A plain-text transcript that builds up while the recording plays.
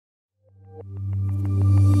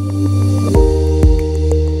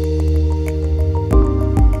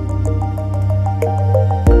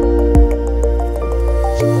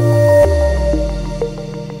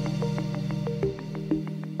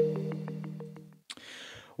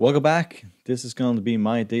Welcome back. This is going to be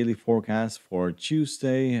my daily forecast for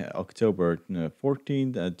Tuesday, October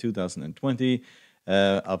 14th, 2020,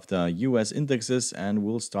 of the US indexes. And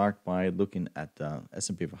we'll start by looking at the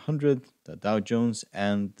S&P 500, the Dow Jones,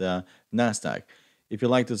 and the Nasdaq. If you'd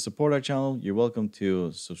like to support our channel, you're welcome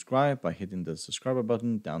to subscribe by hitting the subscriber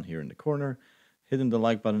button down here in the corner, hitting the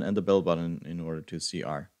like button and the bell button in order to see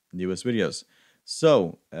our newest videos.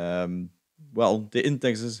 So, the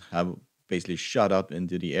indexes have basically shot up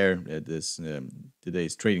into the air this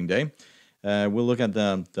today's trading day. We'll look at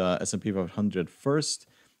the S&P 500 first.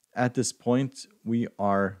 At this point, we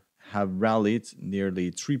have rallied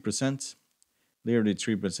nearly 3%,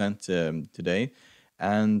 today.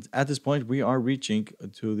 And at this point, we are reaching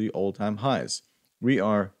to the all-time highs. We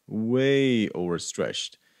are way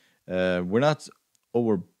overstretched. We're not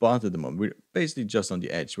overbought at the moment. We're basically just on the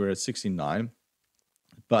edge. We're at 69,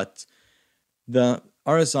 but the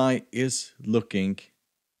RSI is looking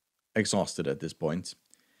exhausted at this point.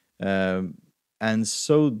 And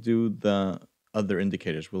so do the other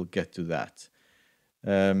indicators. We'll get to that.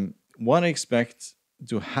 What I expect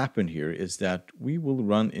to happen here is that we will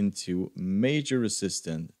run into major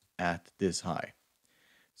resistance at this high.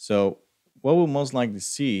 So what we'll most likely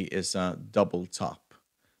see is a double top.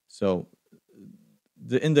 So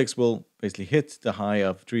the index will basically hit the high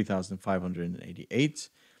of 3,588.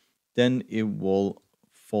 Then it will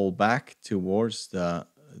fall back towards the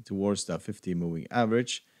 50 moving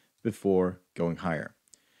average before going higher.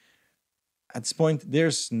 At this point,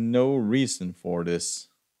 there's no reason for this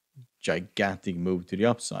gigantic move to the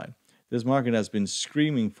upside. This market has been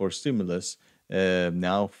screaming for stimulus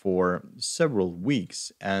now for several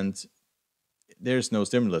weeks, and there's no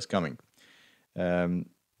stimulus coming.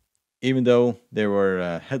 Even though there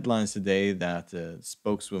were headlines today that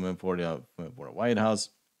spokeswoman for the White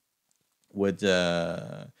House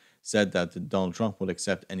said that Donald Trump would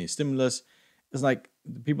accept any stimulus. It's like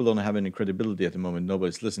people don't have any credibility at the moment.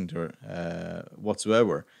 Nobody's listening to her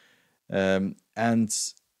whatsoever. And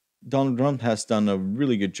Donald Trump has done a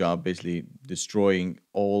really good job basically destroying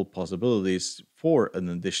all possibilities for an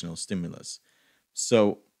additional stimulus.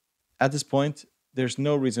 So at this point, there's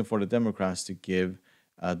no reason for the Democrats to give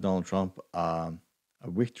Donald Trump a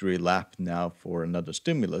victory lap now for another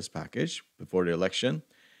stimulus package before the election.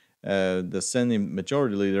 The Senate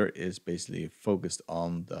majority leader is basically focused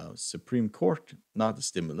on the Supreme Court, not the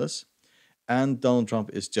stimulus. And Donald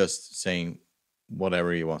Trump is just saying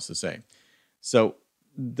whatever he wants to say. So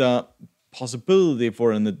the possibility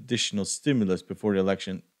for an additional stimulus before the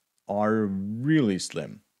election are really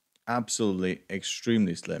slim. Absolutely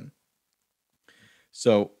extremely slim.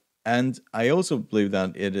 So, and I also believe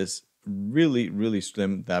that it is really, really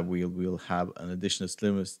slim that we will have an additional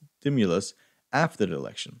stimulus after the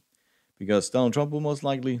election. Because Donald Trump will most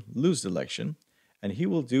likely lose the election, and he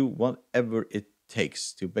will do whatever it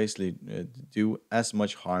takes to basically do as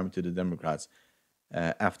much harm to the Democrats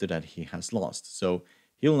after that he has lost. So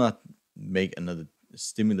he will not make another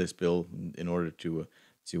stimulus bill in order to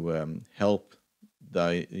help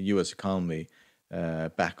the U.S. economy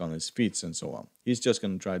back on its feet and so on. He's just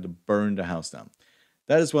going to try to burn the house down.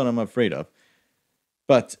 That is what I'm afraid of.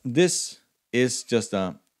 But this is just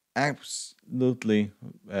a absolutely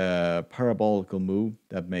parabolical move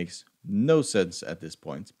that makes no sense at this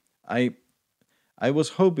point. I was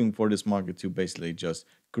hoping for this market to basically just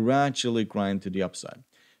gradually grind to the upside,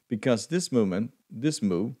 because this move,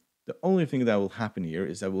 the only thing that will happen here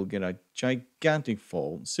is that we'll get a gigantic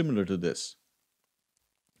fall similar to this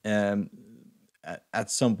at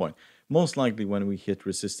some point. Most likely when we hit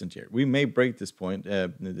resistance here, we may break this point,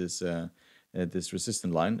 this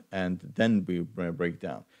resistance line, and then we break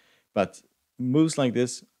down. But moves like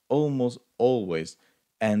this almost always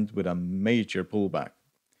end with a major pullback.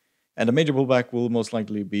 And a major pullback will most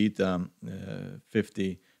likely be the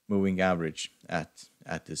 50 moving average at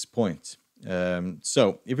this point.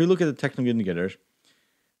 So if you look at the technical indicators,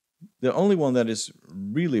 the only one that is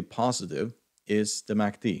really positive is the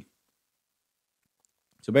MACD.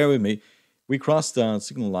 So bear with me. We crossed the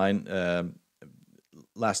signal line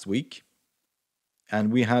last week. And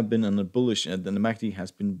we have been on a bullish, and the MACD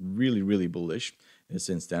has been really, really bullish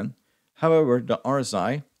since then. However, the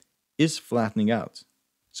RSI is flattening out.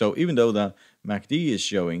 So even though the MACD is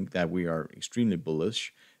showing that we are extremely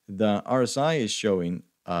bullish, the RSI is showing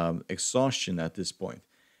exhaustion at this point.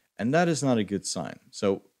 And that is not a good sign.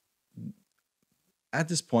 So at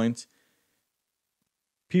this point,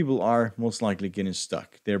 people are most likely getting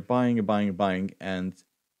stuck. They're buying and buying and buying. And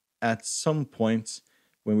at some point,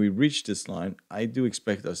 when we reach this line, I do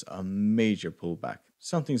expect us a major pullback,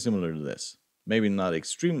 something similar to this. Maybe not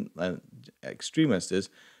extreme as this,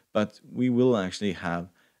 but we will actually have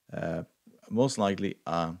most likely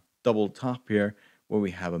a double top here where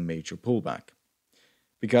we have a major pullback,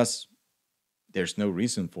 because there's no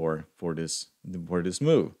reason for this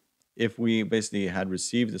move. If we basically had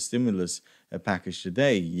received the stimulus package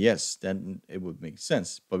today, yes, then it would make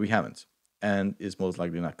sense, but we haven't, and it's most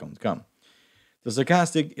likely not going to come. The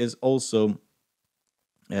stochastic is also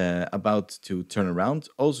about to turn around,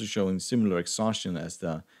 also showing similar exhaustion as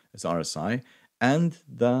the RSI and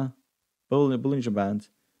the Bollinger Band.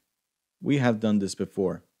 We have done this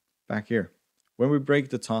before, back here. When we break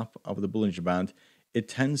the top of the Bollinger Band, it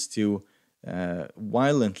tends to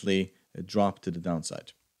violently drop to the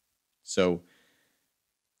downside. So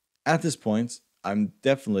at this point, I'm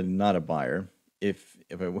definitely not a buyer. If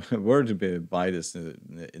I were to buy this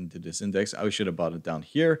into this index, I should have bought it down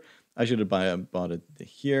here. I should have bought it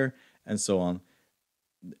here, and so on.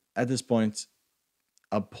 At this point,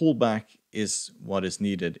 a pullback is what is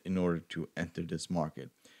needed in order to enter this market.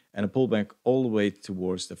 And a pullback all the way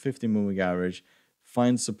towards the 50-moving average,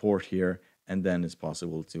 find support here, and then it's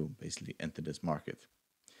possible to basically enter this market.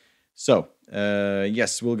 So,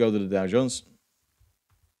 yes, we'll go to the Dow Jones.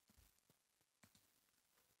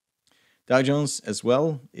 Dow Jones as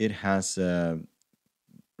well, it has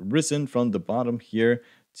risen from the bottom here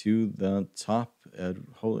to the top at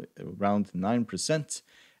around 9%.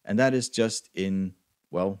 And that is just in,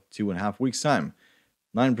 well, 2.5 weeks' time.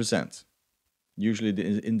 9%. Usually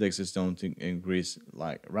the indexes don't increase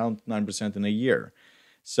like around 9% in a year.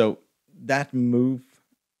 So that move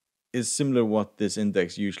is similar to what this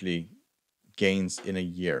index usually gains in a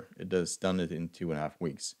year. It has done it in 2.5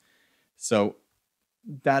 weeks. So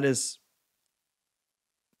that is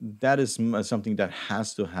something that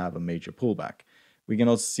has to have a major pullback. We can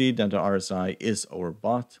also see that the RSI is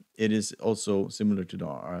overbought. It is also similar to the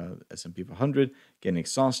S&P500, getting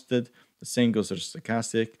exhausted. The same goes to the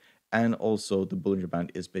stochastic, and also the Bollinger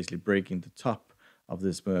Band is basically breaking the top of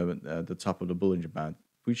this, the top of the Bollinger Band,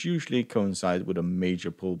 which usually coincides with a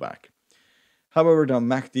major pullback. However, the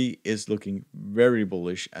MACD is looking very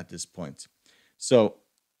bullish at this point. So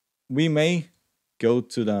we may go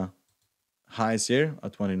to the highs here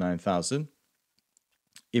at 29,000.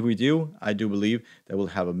 If we do, I do believe that we'll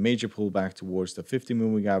have a major pullback towards the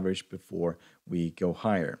 50-moving average before we go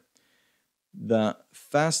higher. The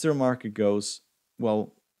faster market goes,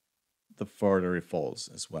 well, the further it falls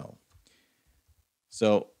as well.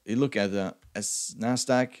 So you look at the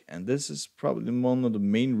Nasdaq, and this is probably one of the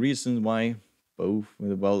main reasons why both,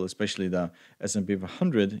 well, especially the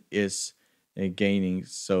S&P500 is gaining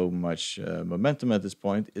so much momentum at this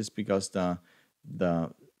point, is because the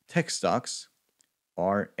tech stocks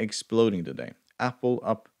are exploding today. Apple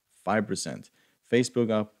up 5%, Facebook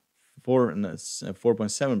up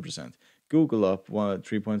 4.7%, Google up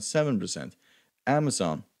 3.7%,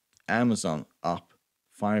 Amazon up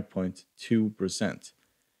 5.2%.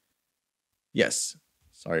 Yes,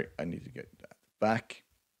 sorry, I need to get that back.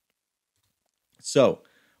 So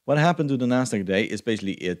what happened to the Nasdaq today is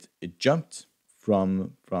basically it jumped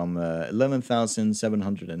from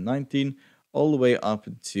 11,719 all the way up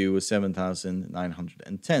to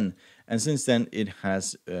 7,910, and since then it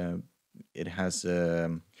has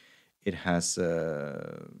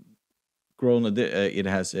grown. It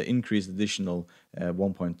has increased additional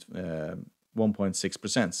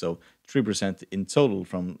 1.6%, so 3% in total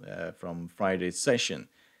from Friday's session,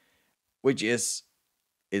 which is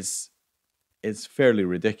fairly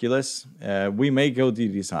ridiculous. We may go to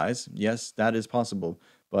these highs. Yes, that is possible,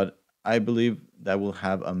 but I believe that will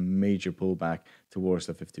have a major pullback towards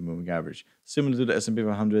the 50-moving average, similar to the S&P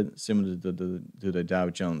 500, similar to the Dow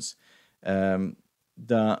Jones.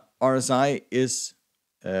 The RSI is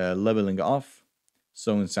leveling off,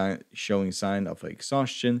 showing sign of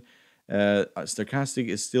exhaustion. Stochastic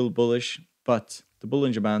is still bullish, but the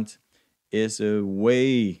Bollinger Band is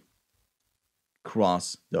way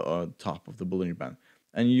across the top of the Bollinger Band,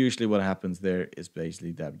 and usually what happens there is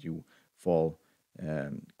basically that you fall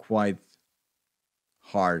quite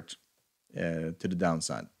hard to the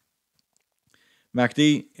downside.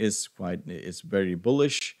 MACD is very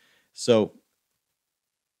bullish, so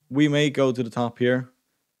we may go to the top here,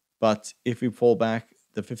 but if we fall back,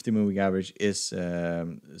 the 50-moving average is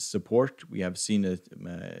support. We have seen it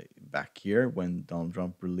back here when Donald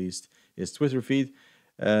Trump released his Twitter feed,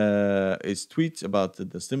 his tweets about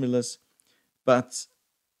the stimulus, but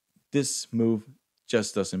this move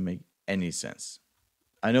just doesn't make any sense.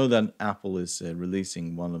 I know that Apple is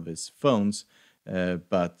releasing one of his phones,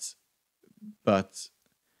 but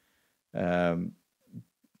I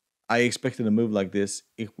expected a move like this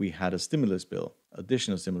if we had a stimulus bill,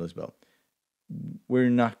 additional stimulus bill.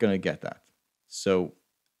 We're not going to get that. So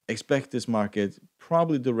expect this market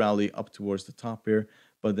probably to rally up towards the top here,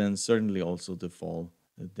 but then certainly also to fall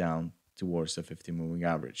down towards the 50 moving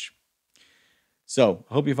average. So,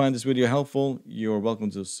 I hope you find this video helpful. You're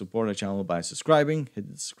welcome to support our channel by subscribing.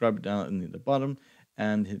 Hit the subscribe down in the bottom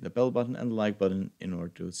and hit the bell button and the like button in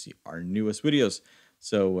order to see our newest videos.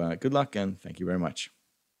 So, good luck and thank you very much.